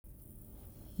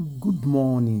Good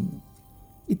morning.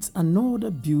 It's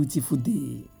another beautiful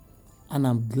day, and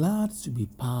I'm glad to be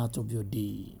part of your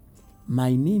day.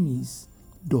 My name is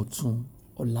Dotun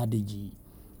Oladeji.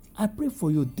 I pray for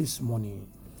you this morning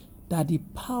that the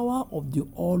power of the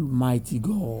Almighty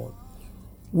God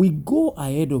will go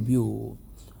ahead of you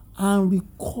and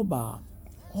recover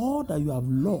all that you have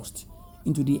lost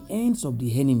into the hands of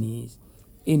the enemies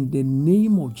in the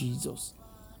name of Jesus.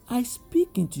 I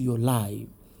speak into your life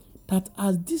that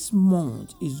as this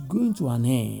month is going to an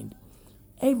end,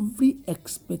 every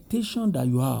expectation that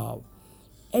you have,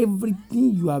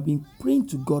 everything you have been praying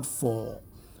to God for,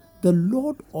 the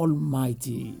Lord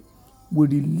Almighty will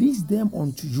release them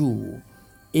unto you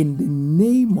in the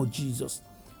name of Jesus.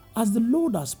 As the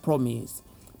Lord has promised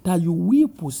that you will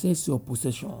possess your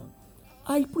possession,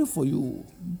 I pray for you,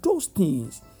 those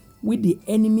things which the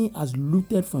enemy has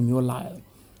looted from your life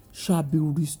shall be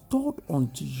restored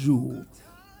unto you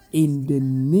in the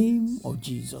name of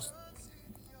Jesus.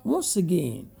 Once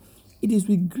again, it is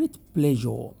with great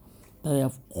pleasure that I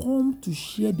have come to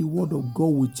share the word of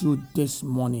God with you this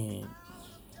morning.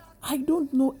 I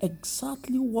don't know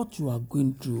exactly what you are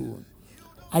going through.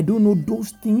 I don't know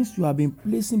those things you have been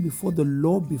placing before the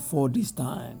Lord before this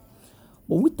time,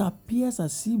 but it appears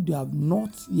as if they have not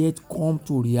yet come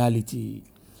to reality.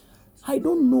 I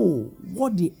don't know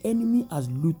what the enemy has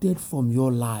looted from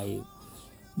your life.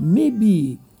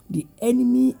 Maybe the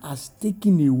enemy has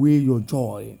taken away your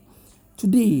joy.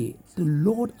 Today, the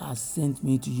Lord has sent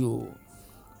me to you.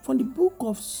 From the book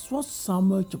of 1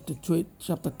 Samuel chapter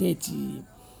 30,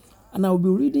 and I will be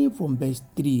reading from verse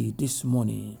 3 this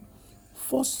morning.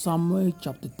 1 Samuel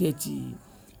chapter 30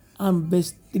 and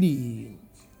verse 3.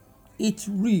 It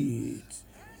reads,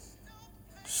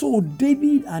 So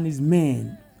David and his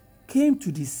men came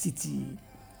to the city,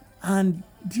 and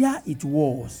there it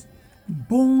was,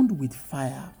 burned with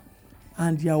fire,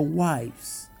 and their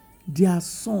wives, their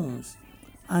sons,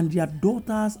 and their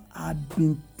daughters had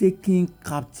been taken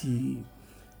captive.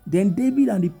 Then David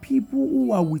and the people who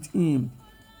were with him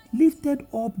lifted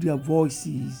up their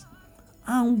voices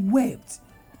and wept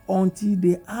until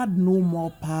they had no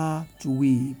more power to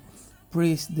weep.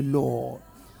 Praise the Lord.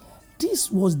 This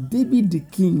was David the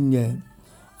king.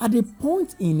 At a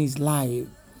point in his life,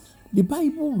 the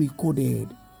Bible recorded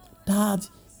that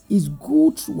his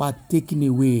goods were taken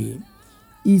away.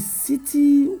 His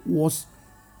city was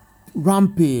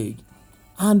rampage,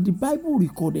 and the Bible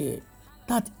recorded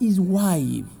that his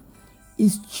wife,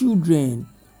 his children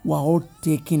were all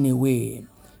taken away.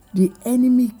 The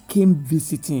enemy came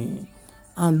visiting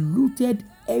and looted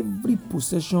every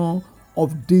possession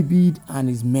of David and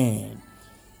his men.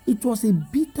 It was a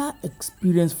bitter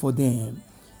experience for them.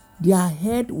 Their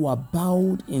heads were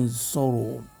bowed in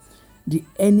sorrow. The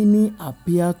enemy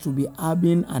appeared to be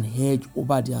having an edge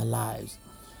over their lives.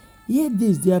 Hear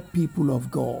this, dear people of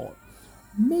God.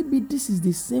 Maybe this is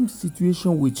the same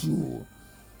situation with you.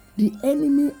 The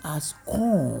enemy has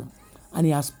come and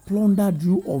he has plundered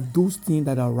you of those things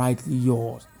that are rightly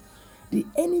yours. The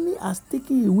enemy has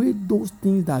taken away those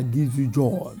things that give you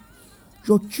joy.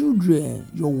 Your children,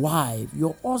 your wife,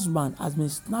 your husband has been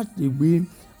snatched away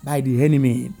by the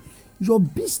enemy. Your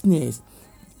business,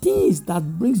 things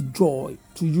that brings joy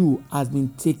to you has been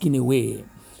taken away.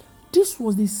 This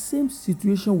was the same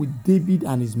situation with David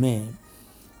and his men.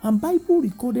 And Bible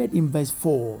recorded in verse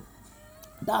 4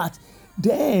 that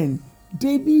then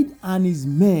David and his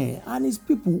men and his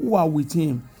people who are with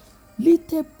him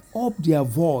lifted up their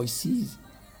voices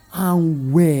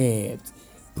and wept.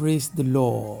 Praise the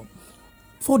Lord.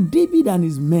 For David and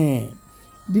his men,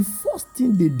 the first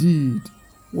thing they did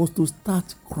was to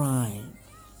start crying.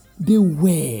 They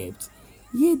wept.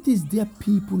 Hear this, dear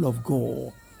people of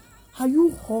God. Are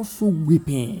you also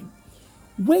weeping?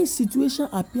 When situation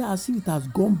appears as if it has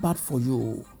gone bad for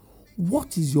you,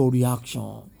 what is your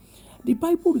reaction? The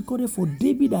Bible recorded for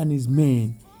David and his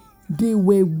men, they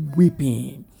were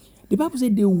weeping. The Bible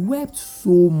said they wept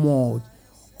so much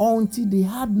until they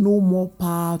had no more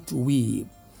power to weep.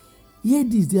 Hear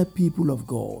this, dear people of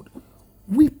God.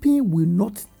 Weeping will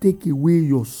not take away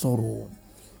your sorrow.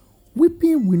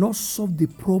 Weeping will not solve the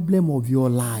problem of your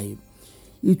life.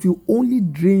 It will only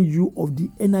drain you of the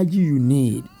energy you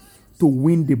need to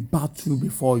win the battle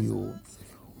before you.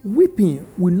 Weeping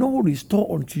will not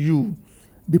restore unto you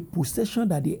the possession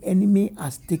that the enemy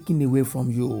has taken away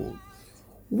from you.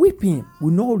 Weeping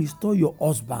will not restore your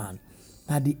husband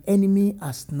that the enemy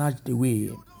has snatched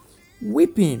away.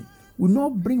 Weeping will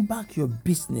not bring back your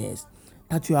business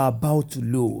that you are about to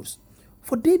lose.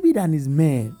 For David and his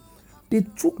men, they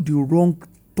took the wrong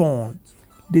turn.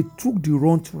 They took the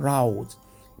wrong route.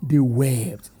 They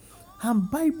wept. And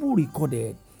Bible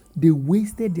recorded They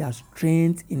wasted their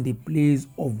strength in the place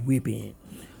of weeping.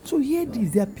 So here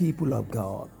is the people of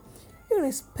God.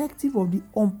 Irrespective of the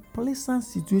unpleasant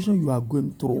situation you are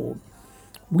going through,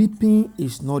 weeping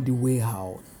is not the way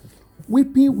out.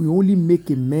 Weeping will only make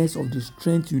a mess of the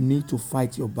strength you need to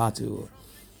fight your battle.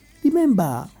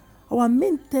 Remember, our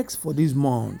main text for this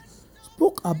month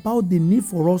spoke about the need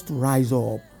for us to rise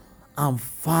up and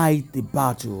fight the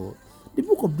battle. The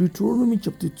book of Deuteronomy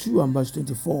chapter 2 and verse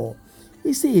 24,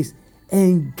 it says,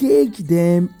 engage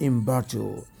them in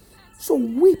battle. So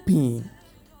weeping,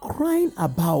 crying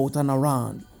about and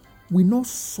around will not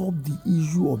solve the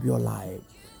issue of your life.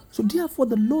 So therefore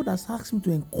the Lord has asked me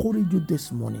to encourage you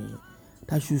this morning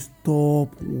that you stop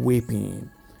weeping,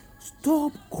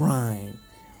 stop crying.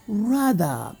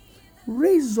 Rather,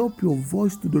 raise up your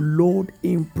voice to the Lord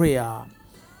in prayer.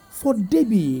 For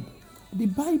David, the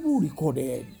Bible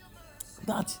recorded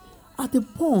that at a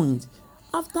point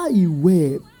after he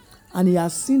wept and he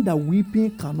has seen that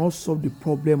weeping cannot solve the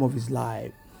problem of his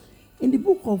life, in the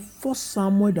book of 1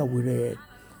 Samuel that we read,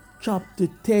 chapter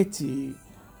 30,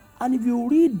 and if you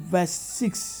read verse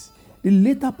 6, the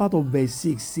later part of verse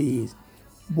 6 says,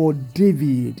 but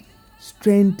David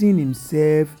strengthened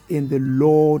himself in the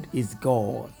Lord his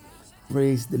God.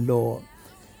 Praise the Lord.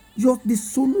 The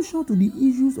solution to the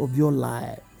issues of your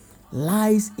life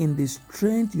lies in the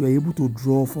strength you are able to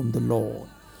draw from the Lord.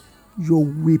 Your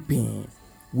weeping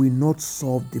will not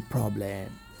solve the problem.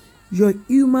 Your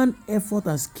human effort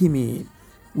and scheming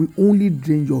will only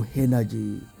drain your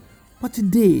energy. But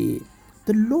today,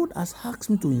 the Lord has asked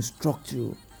me to instruct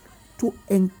you to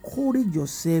encourage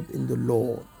yourself in the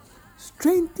Lord.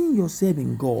 Strengthen yourself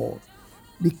in God,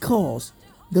 because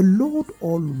the Lord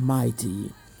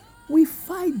Almighty will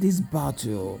fight this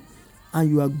battle and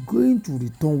you are going to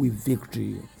return with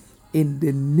victory in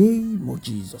the name of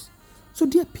Jesus. So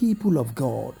dear people of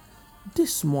God,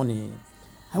 this morning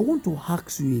I want to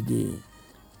ask you again,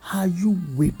 are you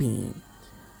weeping?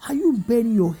 Are you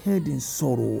burying your head in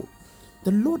sorrow?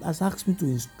 The Lord has asked me to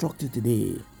instruct you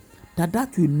today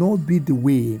that will not be the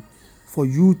way for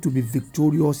you to be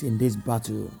victorious in this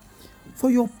battle. For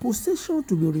your possession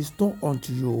to be restored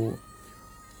unto you,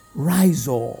 rise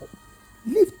up,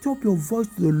 lift up your voice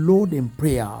to the Lord in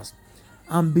prayers,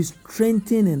 and be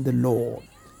strengthened in the Lord.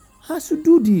 As you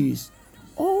do this,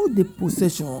 all the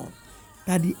possession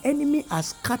that the enemy has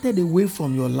scattered away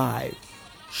from your life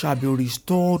shall be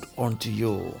restored unto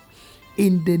you.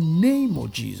 In the name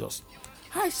of Jesus,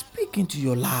 I speak into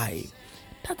your life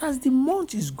that as the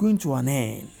month is going to an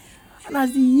end, and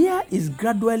as the year is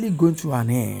gradually going to an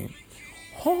end,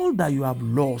 all that you have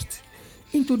lost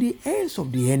into the hands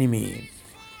of the enemy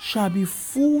shall be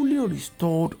fully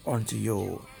restored unto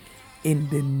you. In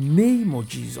the name of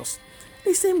Jesus,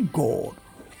 the same God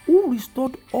who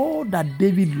restored all that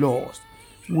David lost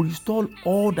will restore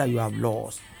all that you have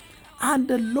lost. And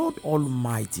the Lord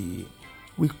Almighty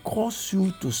will cause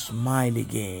you to smile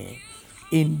again.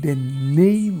 In the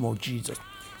name of Jesus,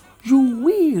 you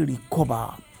will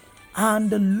recover, and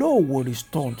the Lord will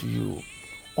restore to you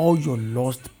all your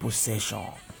lost possession.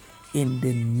 In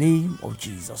the name of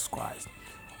Jesus Christ.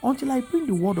 Until I bring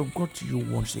the word of God to you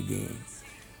once again,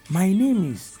 my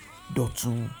name is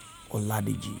Dotun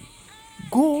Oladeji.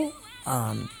 Go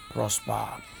and prosper.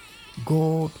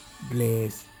 God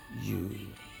bless you.